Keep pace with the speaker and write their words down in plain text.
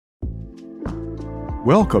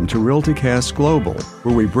Welcome to RealtyCast Global,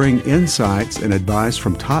 where we bring insights and advice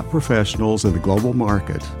from top professionals in the global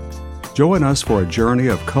market. Join us for a journey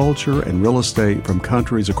of culture and real estate from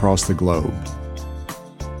countries across the globe.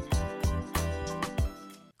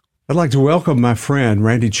 I'd like to welcome my friend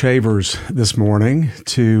Randy Chavers this morning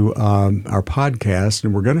to our podcast,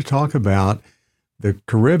 and we're going to talk about the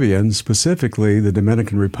Caribbean, specifically the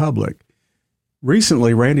Dominican Republic.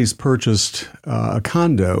 Recently, Randy's purchased a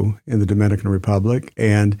condo in the Dominican Republic,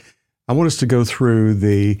 and I want us to go through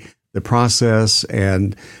the process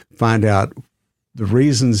and find out the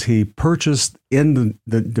reasons he purchased in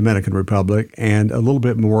the Dominican Republic and a little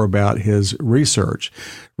bit more about his research.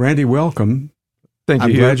 Randy, welcome. Thank you.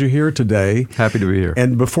 I'm glad you're here today. Happy to be here.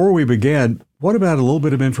 And before we begin, what about a little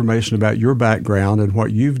bit of information about your background and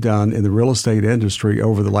what you've done in the real estate industry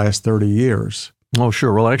over the last 30 years? Oh,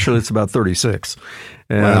 sure. Well, actually, it's about 36.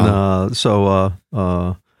 And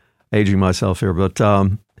Wow. Aging myself here. But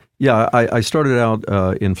I started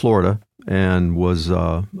out in Florida and was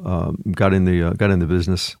got in the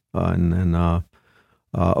business and then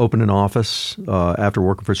opened an office after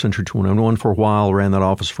working for Century 21 for a while, ran that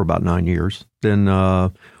office for about 9 years. Then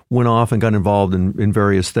went off and got involved in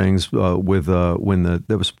various things when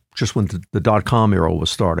the dot-com era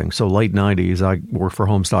was starting. So late 90s, I worked for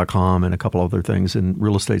Homes.com and a couple other things in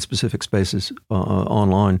real estate-specific spaces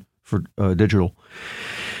online for digital.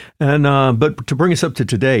 And but to bring us up to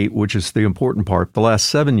date, which is the important part, the last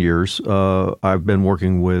 7 years, I've been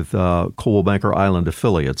working with Coldwell Banker Island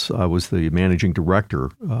affiliates. I was the managing director,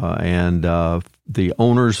 and the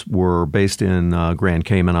owners were based in Grand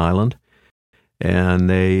Cayman Island. And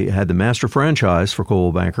they had the master franchise for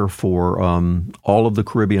Coldwell Banker for all of the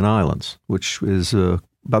Caribbean islands, which is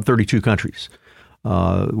about 32 countries.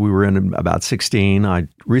 We were in about 16. I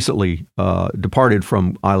recently departed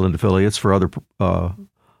from island affiliates for other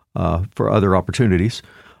opportunities.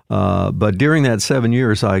 But during that 7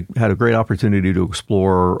 years, I had a great opportunity to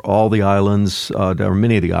explore all the islands, or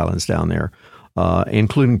many of the islands down there.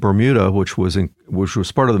 Including Bermuda, which was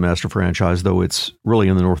part of the master franchise, though it's really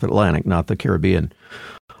in the North Atlantic, not the Caribbean.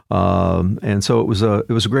 And so it was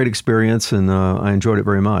a great experience, and I enjoyed it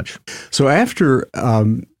very much. So after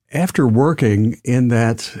working in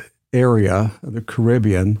that area, the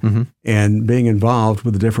Caribbean, Mm-hmm. and being involved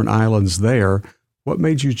with the different islands there, what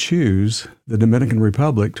made you choose the Dominican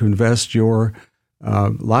Republic to invest your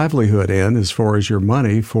livelihood in, as far as your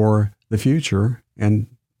money for the future, and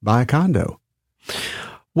buy a condo?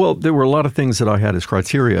 Well, there were a lot of things that I had as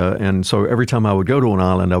criteria, and so every time I would go to an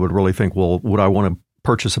island, I would really think, well, would I want to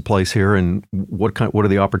purchase a place here, and what are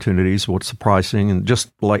the opportunities, what's the pricing, and just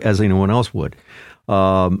like as anyone else would.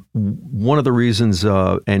 One of the reasons,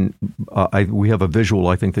 we have a visual,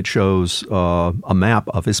 I think, that shows a map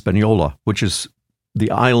of Hispaniola, which is the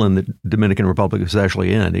island that Dominican Republic is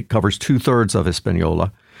actually in. It covers 2/3 of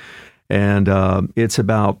Hispaniola. And it's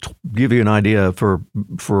about, to give you an idea for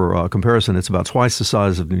comparison, it's about twice the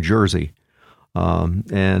size of New Jersey.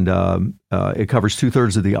 It covers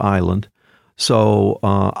 2/3 of the island. So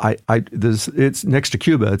it's next to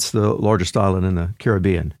Cuba. It's the largest island in the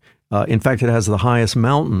Caribbean. In fact, it has the highest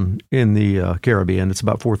mountain in the Caribbean. It's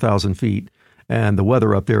about 4,000 feet. And the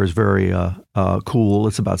weather up there is very cool.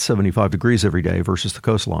 It's about 75 degrees every day versus the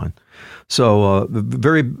coastline. So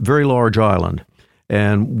very, very large island.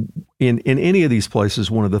 And in any of these places,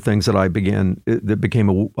 one of the things that I became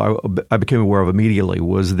aware of immediately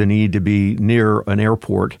was the need to be near an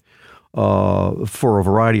airport for a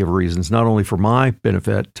variety of reasons. Not only for my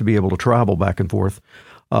benefit to be able to travel back and forth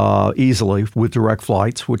easily with direct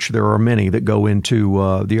flights, which there are many that go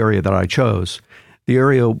into the area that I chose. The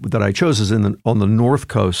area that I chose is on the north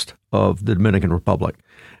coast of the Dominican Republic.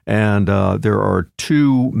 And there are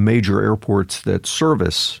two major airports that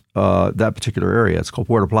service that particular area. It's called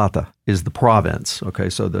Puerto Plata, is the province. Okay,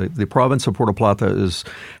 so the province of Puerto Plata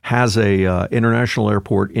has a international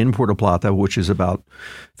airport in Puerto Plata, which is about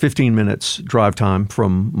 15 minutes drive time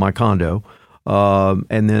from my condo.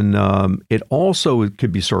 And then it also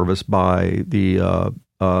could be serviced by the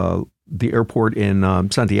airport in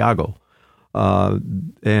Santiago.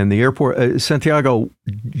 And the airport, Santiago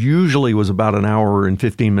usually was about an hour and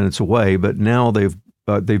 15 minutes away, but now they've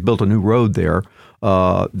built a new road there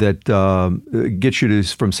that gets you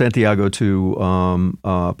from Santiago to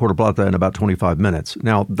Puerto Plata in about 25 minutes.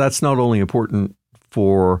 Now, that's not only important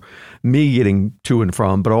for me getting to and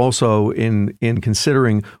from, but also in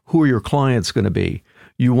considering who are your clients going to be.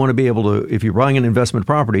 You want to be able to, if you're buying an investment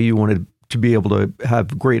property, you want to be able to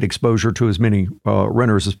have great exposure to as many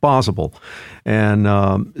renters as possible. And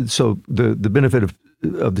so the benefit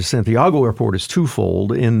of the Santiago airport is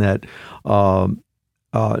twofold in that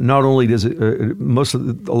Not only does it,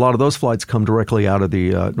 a lot of those flights come directly out of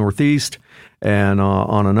the Northeast and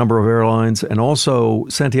on a number of airlines, and also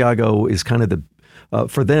Santiago is kind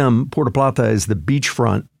of for them, Puerto Plata is the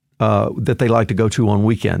beachfront that they like to go to on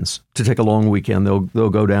weekends. To take a long weekend, they'll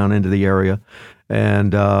go down into the area,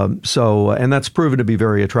 and and that's proven to be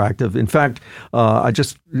very attractive. In fact, a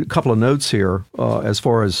couple of notes here as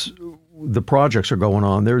far as the projects are going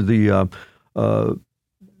on. The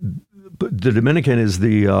Dominican is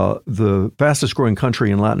the fastest growing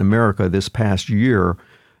country in Latin America this past year.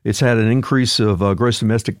 It's had an increase of gross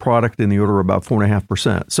domestic product in the order of about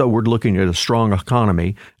 4.5%. So we're looking at a strong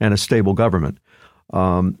economy and a stable government.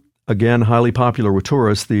 Again, highly popular with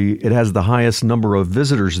tourists. It has the highest number of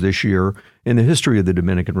visitors this year in the history of the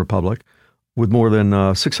Dominican Republic, with more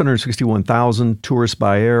than 661,000 tourists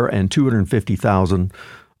by air and 250,000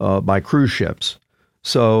 by cruise ships.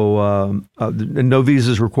 So no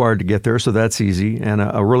visas required to get there, so that's easy. And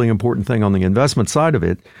a really important thing on the investment side of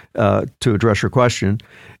it, to address your question,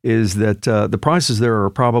 is that the prices there are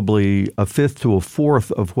probably a fifth to a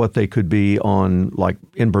fourth of what they could be like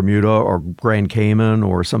in Bermuda or Grand Cayman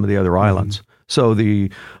or some of the other islands. Mm-hmm. So the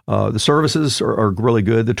services are really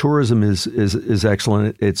good. The tourism is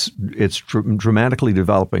excellent. It's dramatically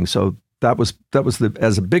developing. So that was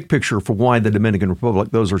as a big picture for why the Dominican Republic.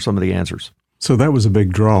 Those are some of the answers. So that was a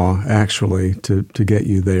big draw, actually, to get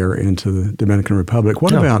you there into the Dominican Republic.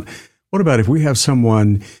 What about if we have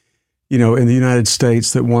someone, in the United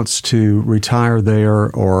States that wants to retire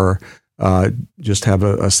there, or just have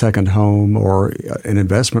a second home or an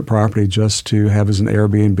investment property just to have as an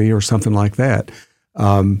Airbnb or something like that?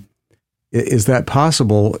 Is that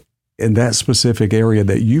possible in that specific area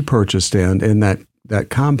that you purchased in that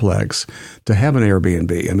complex, to have an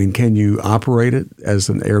Airbnb? I mean, can you operate it as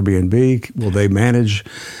an Airbnb? Will they manage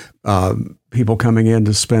people coming in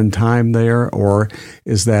to spend time there, or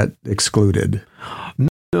is that excluded?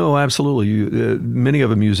 No, absolutely. Many of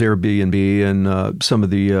them use Airbnb and some of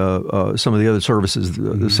the other services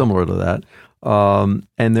similar to that.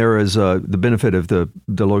 And there is the benefit of the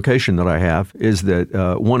location that I have is that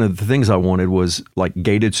one of the things I wanted was like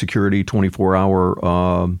gated security,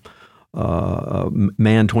 24-hour.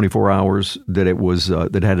 Manned 24 hours, that it was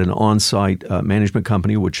that had an on-site management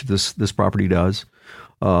company, which this property does.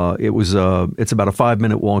 It's about a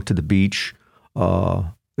 5-minute walk to the beach,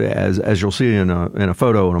 as you'll see in a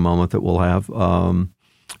photo in a moment that we'll have.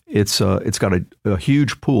 It's got a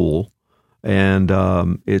huge pool, and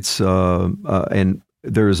and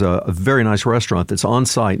there's a very nice restaurant that's on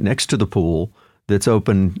site next to the pool that's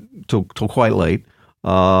open till quite late.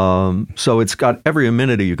 So it's got every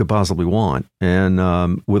amenity you could possibly want, and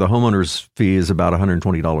with a homeowner's fee is about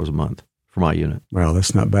 $120 a month for my unit. Well,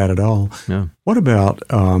 that's not bad at all. Yeah. What about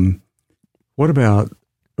a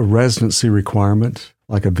residency requirement,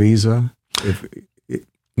 like a visa?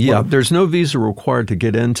 There's no visa required to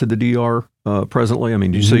get into the DR presently. I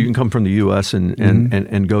mean, so you can come from the U.S.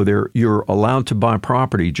 and go there. You're allowed to buy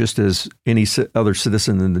property just as any other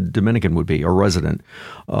citizen in the Dominican would be, a resident.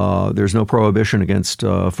 There's no prohibition against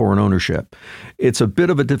foreign ownership. It's a bit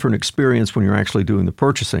of a different experience when you're actually doing the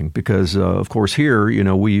purchasing because, of course, here,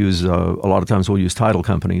 we use a lot of times we'll use title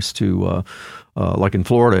companies to, like in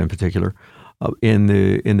Florida in particular. In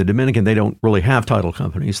the Dominican, they don't really have title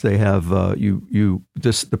companies. They have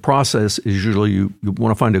the process is usually you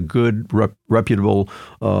want to find a good reputable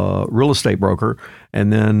real estate broker,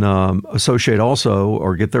 and then associate also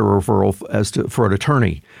or get their referral for an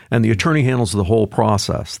attorney, and the attorney handles the whole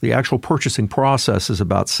process. The actual purchasing process is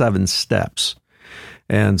about 7 steps.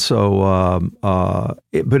 And so,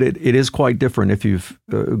 but it is quite different if you've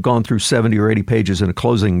gone through 70 or 80 pages in a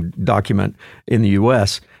closing document in the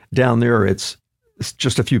U.S. Down there, it's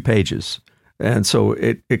just a few pages. And so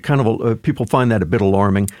it kind of, people find that a bit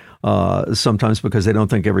alarming sometimes because they don't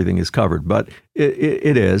think everything is covered. But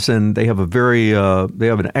it is, and they have they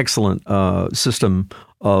have an excellent system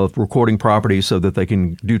of recording property so that they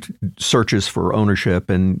can do searches for ownership,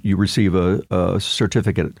 and you receive a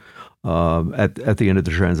certificate at the end of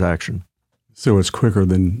the transaction. So it's quicker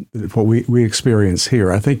than what we experience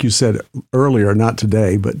here. I think you said earlier, not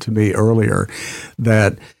today, but to me earlier,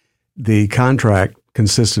 that the contract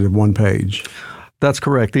consisted of 1 page. That's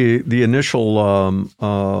correct. The initial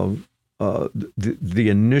the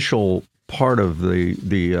initial part of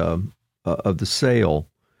the sale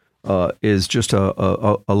is just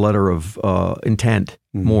a letter of intent,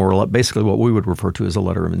 more or less, basically what we would refer to as a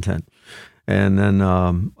letter of intent. And then,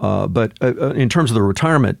 but in terms of the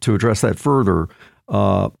retirement, to address that further,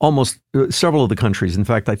 almost several of the countries, in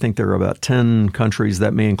fact, I think there are about 10 countries,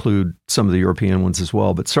 that may include some of the European ones as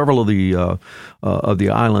well, but several of the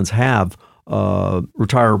islands have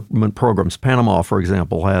retirement programs. Panama, for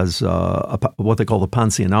example, has what they call the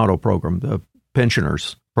pensionado program, the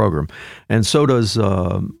pensioners program, and so does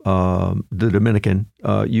the Dominican.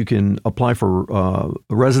 You can apply for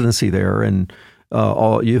residency there, and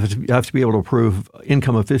you have to be able to prove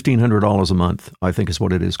income of $1,500 a month, I think is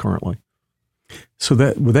what it is currently. So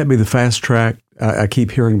would that be the fast track? I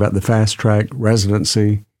keep hearing about the fast track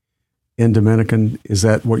residency in Dominican. Is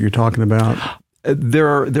that what you're talking about? There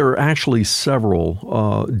are actually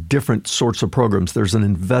several different sorts of programs. There's an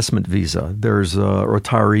investment visa. There's a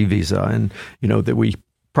retiree visa, and that we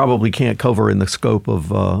probably can't cover in the scope of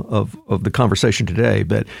the conversation today.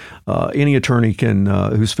 But any attorney can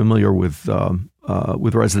who's familiar with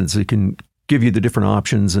residency can give you the different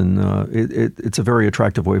options, and it's a very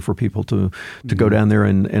attractive way for people to go down there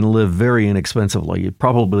and live very inexpensively,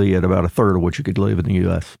 probably at about a third of what you could live in the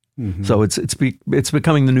U.S. Mm-hmm. So it's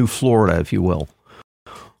becoming the new Florida, if you will.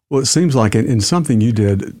 Well, it seems like in something you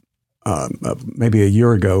did maybe a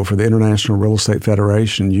year ago for the International Real Estate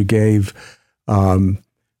Federation, you gave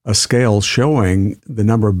a scale showing the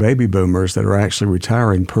number of baby boomers that are actually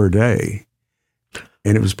retiring per day.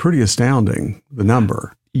 And it was pretty astounding, the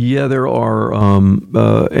number. Yeah, there are,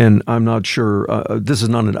 and I'm not sure, this is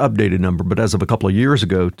not an updated number, but as of a couple of years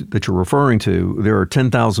ago that you're referring to, there are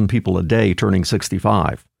 10,000 people a day turning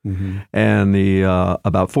 65. Mm-hmm. And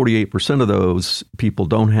about 48% of those people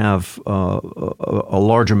don't have a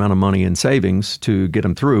large amount of money in savings to get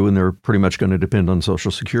them through, and they're pretty much going to depend on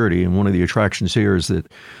Social Security. And one of the attractions here is that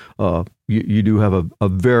you do have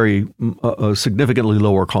a significantly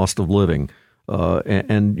lower cost of living.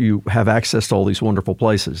 And you have access to all these wonderful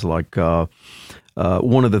places. Like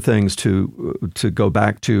one of the things to go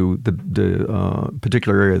back to the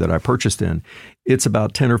particular area that I purchased in, it's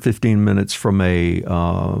about 10 or 15 minutes from a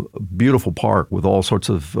beautiful park with all sorts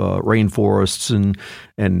of rainforests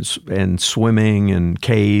and swimming and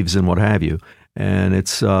caves and what have you. And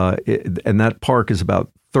and that park is about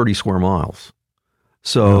 30 square miles.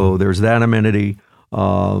 So there's that amenity.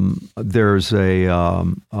 There's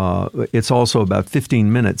it's also about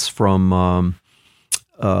 15 minutes from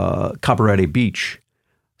Cabarete Beach.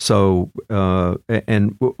 So,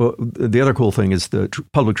 and the other cool thing is the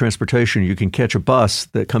public transportation. You can catch a bus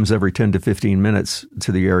that comes every 10 to 15 minutes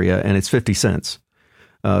to the area, and it's 50 cents.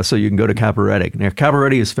 So you can go to Cabarete. Now,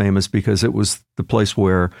 Cabarete is famous because it was the place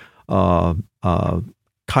where kite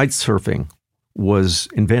surfing was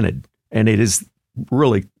invented, and it is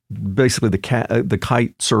really basically the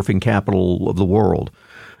kite surfing capital of the world.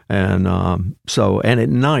 And and at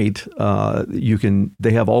night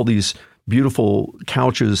they have all these beautiful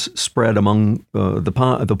couches spread among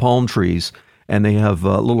the palm trees, and they have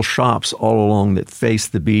little shops all along that face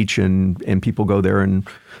the beach, and people go there and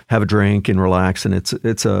have a drink and relax, and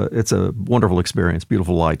it's a wonderful experience,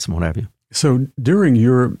 beautiful lights and what have you. So during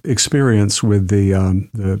your experience with the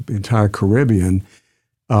entire Caribbean,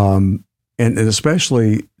 and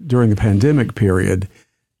especially during the pandemic period,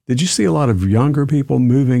 did you see a lot of younger people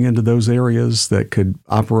moving into those areas that could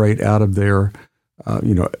operate out of their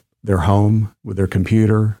home with their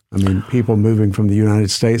computer? I mean, people moving from the United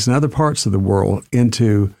States and other parts of the world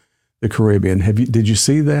into the Caribbean. Did you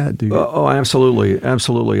see that?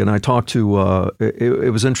 Absolutely. And I talked to.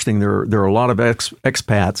 It was interesting. There are a lot of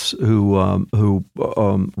expats who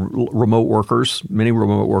remote workers, many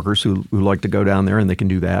remote workers who like to go down there, and they can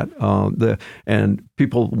do that. And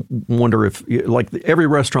people wonder if, like, every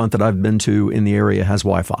restaurant that I've been to in the area has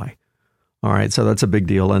Wi-Fi. All right, so that's a big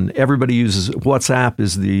deal, and everybody uses WhatsApp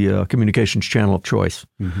is the communications channel of choice.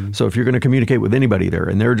 Mm-hmm. So if you're going to communicate with anybody there,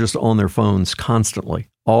 and they're just on their phones constantly,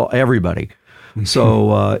 everybody. Mm-hmm.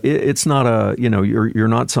 So it's not you're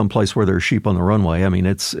not someplace where there's sheep on the runway. I mean,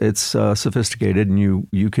 it's sophisticated, and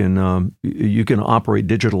you can operate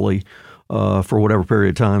digitally for whatever period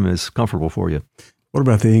of time is comfortable for you. What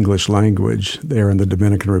about the English language there in the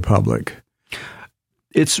Dominican Republic?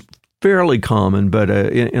 It's fairly common, but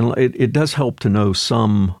it does help to know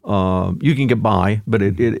some. You can get by, but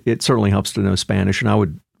it certainly helps to know Spanish, and I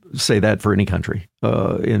would say that for any country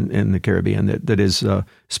in the Caribbean that is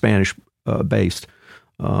Spanish based.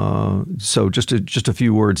 So just a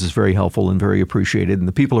few words is very helpful and very appreciated, and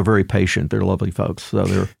the people are very patient. They're lovely folks, so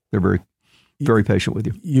they're very, very patient with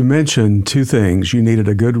you. You mentioned two things. You needed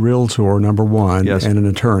a good realtor, number one, yes, and an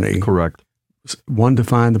attorney. Correct. One to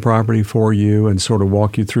find the property for you and sort of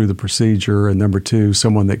walk you through the procedure, and number two,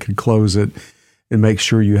 someone that can close it and make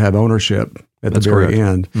sure you have ownership at That's the very correct.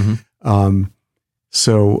 end. Mm-hmm.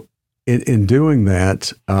 So in doing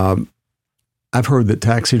that, I've heard that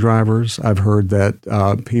taxi drivers, I've heard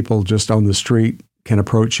that people just on the street can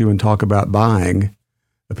approach you and talk about buying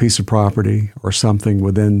a piece of property or something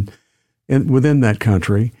within within that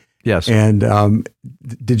country. Yes. And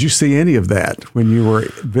did you see any of that when you were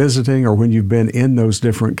visiting or when you've been in those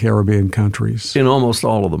different Caribbean countries? In almost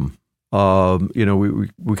all of them.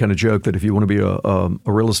 We kind of joke that if you want to be a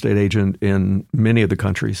real estate agent in many of the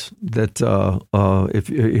countries, that if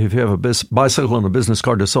you have a bicycle and a business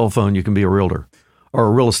card to cell phone, you can be a realtor or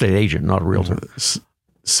a real estate agent, not a realtor.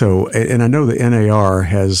 So, and I know the NAR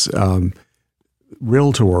has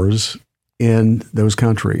realtors in those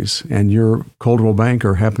countries, and your Coldwell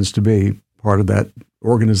Banker happens to be part of that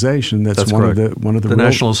organization. That's one correct. of the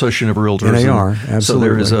National Association of Realtors. NAR,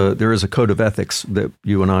 absolutely. So there is a code of ethics that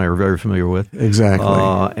you and I are very familiar with. Exactly.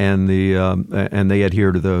 And they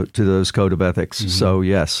adhere to those code of ethics. Mm-hmm. So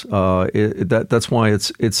yes, that's why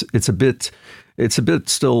it's a bit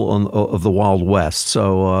still of the Wild West.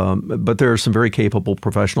 So, but there are some very capable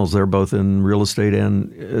professionals there, both in real estate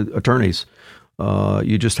and attorneys.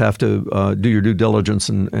 You just have to do your due diligence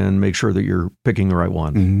and make sure that you're picking the right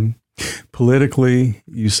one. Mm-hmm. Politically,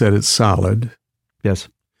 you said it's solid. Yes.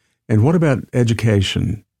 And what about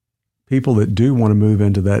education? People that do want to move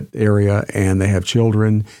into that area and they have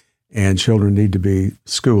children and children need to be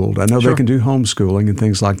schooled. I know Sure. they can do homeschooling and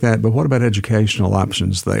things like that, but what about educational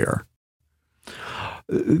options there?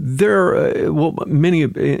 Many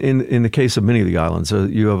in the case of many of the islands,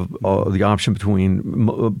 you have the option between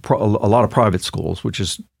a lot of private schools, which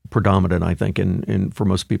is predominant, I think, in for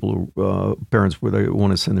most people, parents where they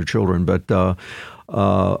want to send their children. But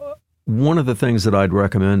one of the things that I'd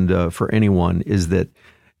recommend for anyone is that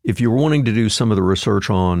if you're wanting to do some of the research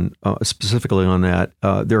on specifically on that,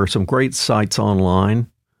 there are some great sites online.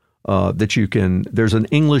 That you can, there's an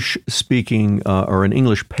English speaking or an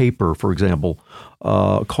English paper, for example,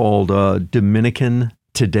 called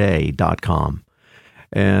DominicanToday.com.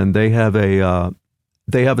 And they have a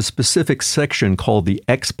specific section called the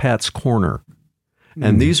Expats Corner.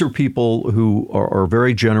 And these are people who are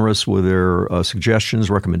very generous with their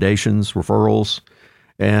suggestions, recommendations, referrals.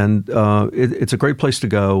 And it's a great place to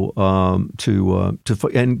go to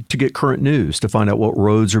get current news, to find out what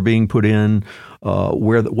roads are being put in,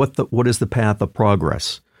 what is the path of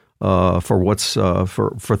progress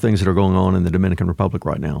for things that are going on in the Dominican Republic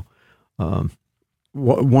right now.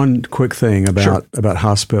 One quick thing about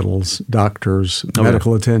hospitals, doctors,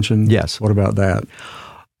 medical attention. Yes. What about that?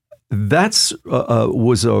 That's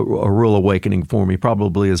was a real awakening for me,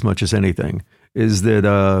 probably as much as anything. Is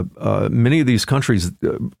that many of these countries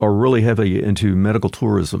are really heavy into medical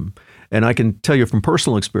tourism. And I can tell you from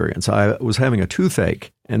personal experience, I was having a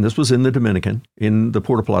toothache, and this was in the Dominican, in the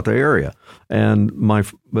Puerto Plata area. And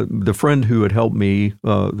the friend who had helped me,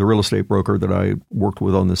 the real estate broker that I worked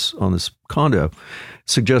with on this condo,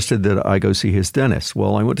 suggested that I go see his dentist.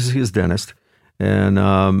 Well, I went to see his dentist and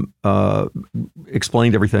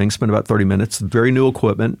explained everything, spent about 30 minutes, very new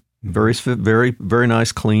equipment, very, very, very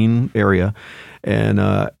nice, clean area. And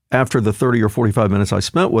after the 30 or 45 minutes I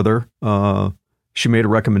spent with her, she made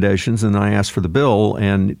recommendations, and I asked for the bill.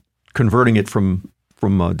 And converting it from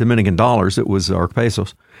Dominican dollars, it was our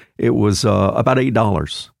pesos. It was about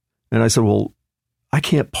 $8. And I said, "Well, I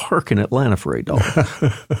can't park in Atlanta for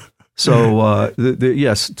 $8." So,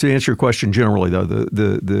 yes, to answer your question generally, though,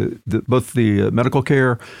 both the medical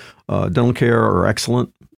care, dental care are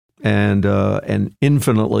excellent. And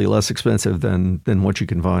infinitely less expensive than what you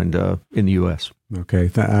can find in the U.S.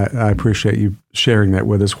 Okay, I appreciate you sharing that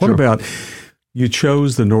with us. What Sure. about, you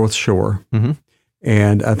chose the North Shore, Mm-hmm.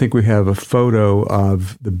 and I think we have a photo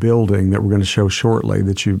of the building that we're going to show shortly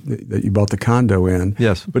that you bought the condo in.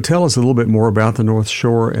 Yes. But tell us a little bit more about the North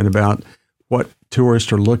Shore and about what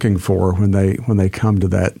tourists are looking for when they come to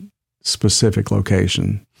that specific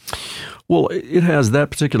location. Well, it has, that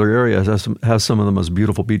particular area has some of the most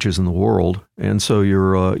beautiful beaches in the world, and so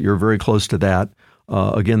you're very close to that.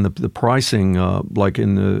 Again, the pricing, like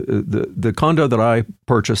in the condo that I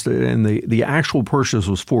purchased, and the actual purchase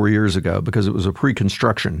was 4 years ago because it was a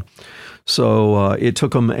pre-construction. So it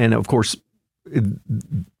took them, and of course,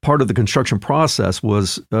 part of the construction process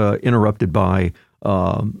was interrupted by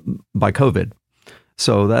COVID,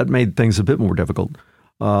 so that made things a bit more difficult.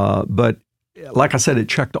 But like I said, it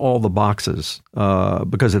checked all the boxes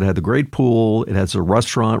because it had the great pool. It has a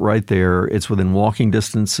restaurant right there. It's within walking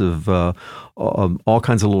distance of all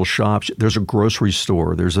kinds of little shops. There's a grocery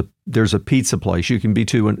store. There's a pizza place you can be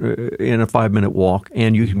to in a 5-minute walk,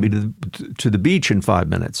 and you can be to the beach in 5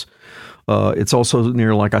 minutes. It's also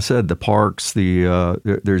near, like I said, the parks.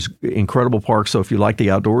 There's incredible parks. So if you like the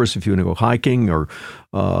outdoors, if you want to go hiking or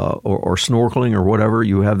snorkeling or whatever,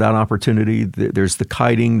 you have that opportunity. There's the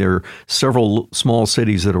kiting. There are several small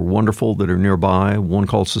cities that are wonderful that are nearby. One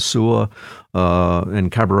called Sosua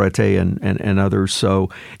and Cabarete and others. So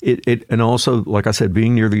and also, like I said,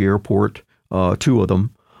 being near the airport, two of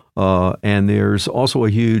them, and there's also a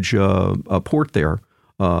huge port there.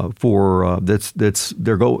 They're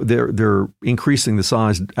increasing the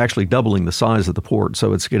size, actually doubling the size of the port.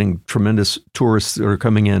 So it's getting tremendous tourists that are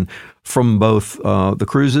coming in from both the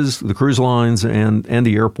cruise lines and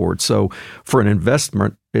the airport. So for an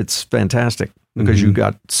investment, it's fantastic because you've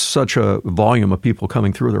got such a volume of people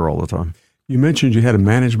coming through there all the time. You mentioned you had a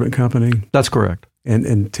management company. That's correct.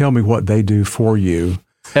 And tell me what they do for you.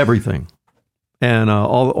 Everything. And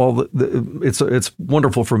it's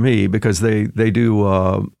wonderful for me because they do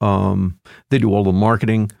all the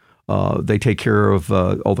marketing. They take care of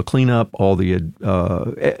all the cleanup, all the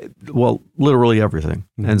literally everything.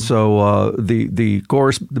 Mm-hmm. And so the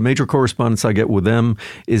major correspondence I get with them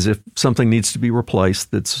is if something needs to be replaced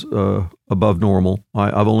that's above normal.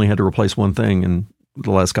 I've only had to replace one thing in the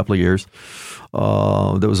last couple of years.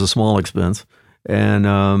 That was a small expense, and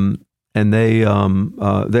they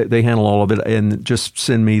handle all of it and just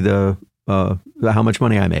send me the how much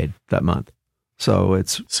money I made that month. So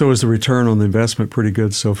is the return on the investment pretty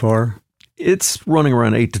good so far? It's running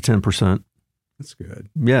around 8 to 10%. That's good.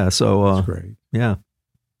 Yeah. So that's great. Yeah,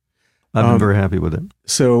 I've been very happy with it.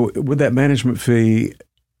 So with that management fee,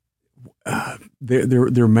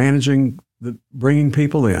 they're managing bringing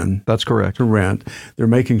people in. That's correct. To rent. They're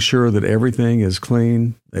making sure that everything is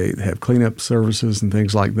clean. They have cleanup services and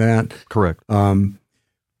things like that. Correct.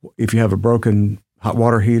 If you have a broken hot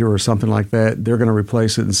water heater or something like that, they're going to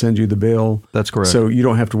replace it and send you the bill. That's correct. So you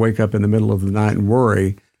don't have to wake up in the middle of the night and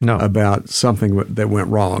worry about something that went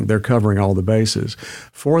wrong. They're covering all the bases.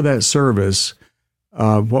 For that service,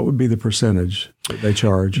 what would be the percentage that they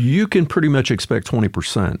charge? You can pretty much expect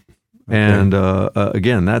 20%. Okay. And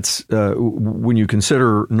again, that's when you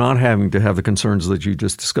consider not having to have the concerns that you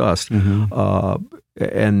just discussed,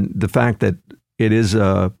 and the fact that it is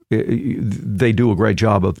they do a great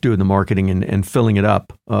job of doing the marketing and filling it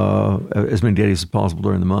up as many days as possible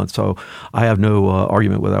during the month. So I have no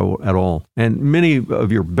argument with that at all. And many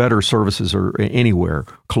of your better services are anywhere,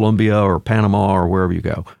 Colombia or Panama or wherever you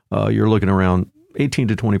go. You're looking around 18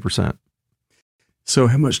 to 20%. So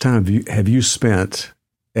how much time have you spent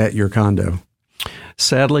at your condo?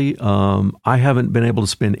 Sadly, I haven't been able to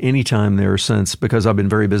spend any time there since because I've been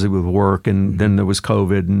very busy with work and then there was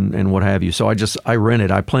COVID and what have you. So I rented.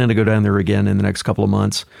 I plan to go down there again in the next couple of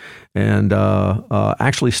months and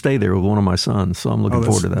actually stay there with one of my sons. So I'm looking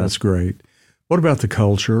forward to that. That's great. What about the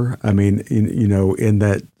culture? I mean, in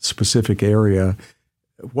that specific area,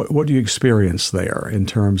 what do you experience there in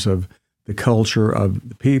terms of the culture of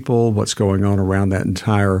the people, what's going on around that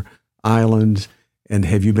entire island? And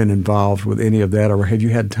have you been involved with any of that, or have you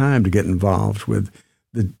had time to get involved with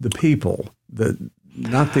the people,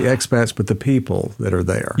 not the expats, but the people that are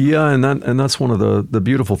there? Yeah, and that's one of the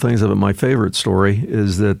beautiful things of it. My favorite story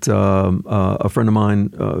is that a friend of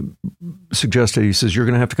mine suggested. He says, "You're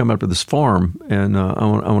going to have to come up to this farm, and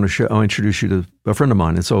I'll introduce you to a friend of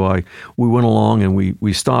mine." And so we went along and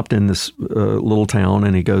we stopped in this little town,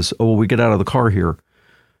 and he goes, "Oh, well, we get out of the car here."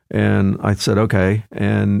 And I said, okay.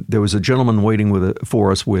 And there was a gentleman waiting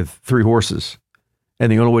for us with 3 horses.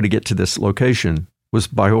 And the only way to get to this location was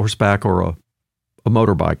by horseback or a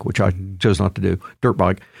motorbike, which I chose not to do, dirt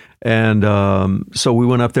bike. And so we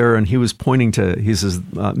went up there and he was pointing he says,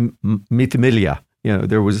 Mitimilia.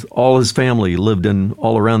 There was all his family lived in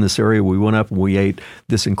all around this area. We went up and we ate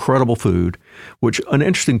this incredible food, which an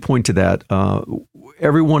interesting point to that,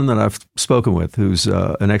 everyone that I've spoken with who's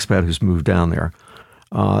an expat who's moved down there,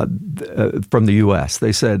 from the U.S.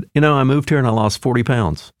 They said, I moved here and I lost 40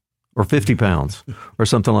 pounds or 50 pounds or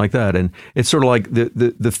something like that. And it's sort of like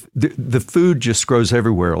the food just grows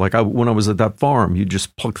everywhere. Like when I was at that farm, you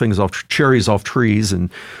just pluck cherries off trees.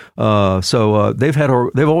 And so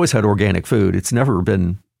they've always had organic food. It's never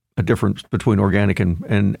been a difference between organic and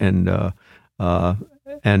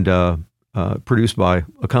produced by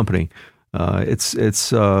a company.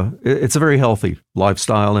 It's a very healthy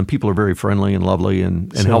lifestyle, and people are very friendly and lovely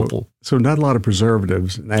and helpful. So not a lot of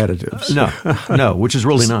preservatives and additives. No, which is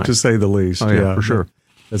really nice, to say the least. Oh, yeah, for sure.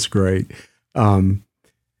 That's great.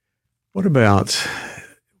 What about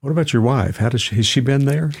your wife? Has she been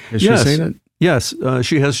there? Has she seen it? Yes,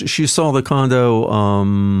 she has. She saw the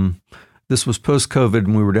condo. This was post-COVID,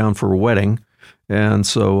 and we were down for a wedding. And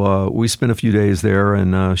so we spent a few days there,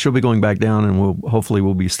 and she'll be going back down, and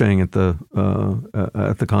we'll be staying at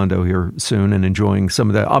the condo here soon and enjoying some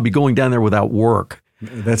of that. I'll be going down there without work.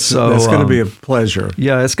 That's going to be a pleasure.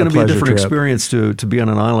 Yeah, it's going to be a different trip. experience to be on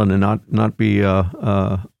an island and not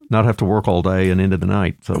have to work all day and into the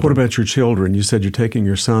night. So, what about your children? You said you're taking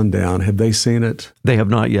your son down. Have they seen it? They have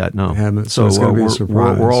not yet. No, they haven't. So it's going to be a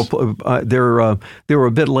surprise. We're all they were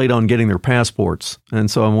a bit late on getting their passports, and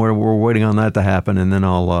so we're waiting on that to happen, and then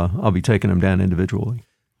I'll be taking them down individually.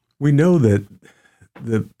 We know that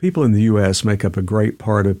the people in the U.S. make up a great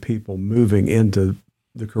part of people moving into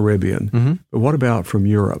the Caribbean. Mm-hmm. But what about from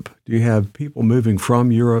Europe? Do you have people moving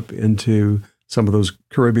from Europe into some of those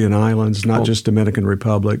Caribbean islands, not just Dominican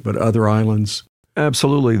Republic, but other islands?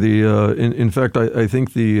 Absolutely. In fact, I think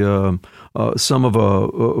some of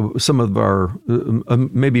our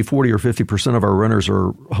maybe 40 or 50% of our renters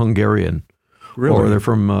are Hungarian. Really? Or they're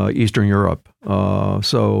from Eastern Europe.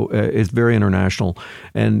 So it's very international.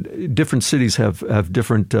 And different cities have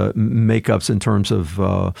different makeups in terms of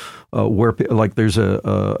where, like there's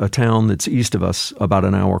a town that's east of us about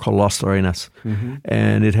an hour called Las Arenas. Mm-hmm.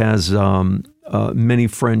 And it has many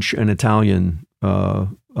French and Italian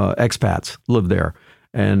expats live there.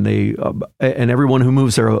 And and everyone who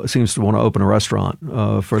moves there seems to want to open a restaurant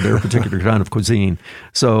for their particular kind of cuisine.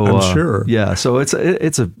 So I'm sure, yeah. So it's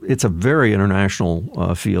a very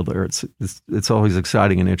international field there. It's always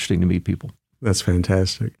exciting and interesting to meet people. That's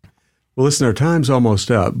fantastic. Well, listen, our time's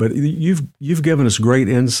almost up, but you've given us great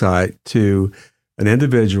insight to an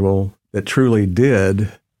individual that truly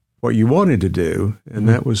did what you wanted to do, and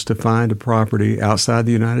that was to find a property outside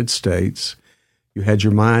the United States. You had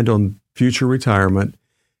your mind on future retirement.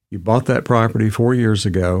 You bought that property 4 years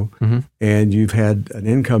ago, mm-hmm. and you've had an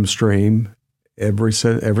income stream ever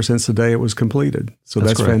since the day it was completed. So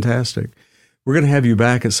that's fantastic. We're going to have you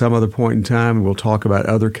back at some other point in time, and we'll talk about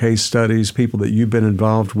other case studies, people that you've been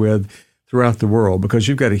involved with throughout the world, because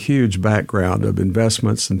you've got a huge background of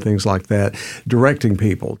investments and things like that, directing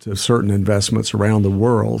people to certain investments around the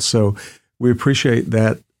world. So we appreciate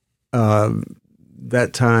that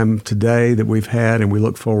time today that we've had, and we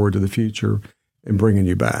look forward to the future and bringing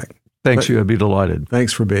you back. Thanks, I'd be delighted.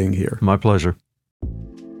 Thanks for being here. My pleasure.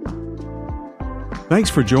 Thanks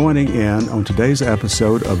for joining in on today's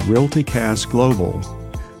episode of RealtyCast Global.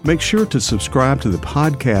 Make sure to subscribe to the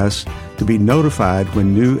podcast to be notified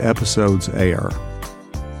when new episodes air.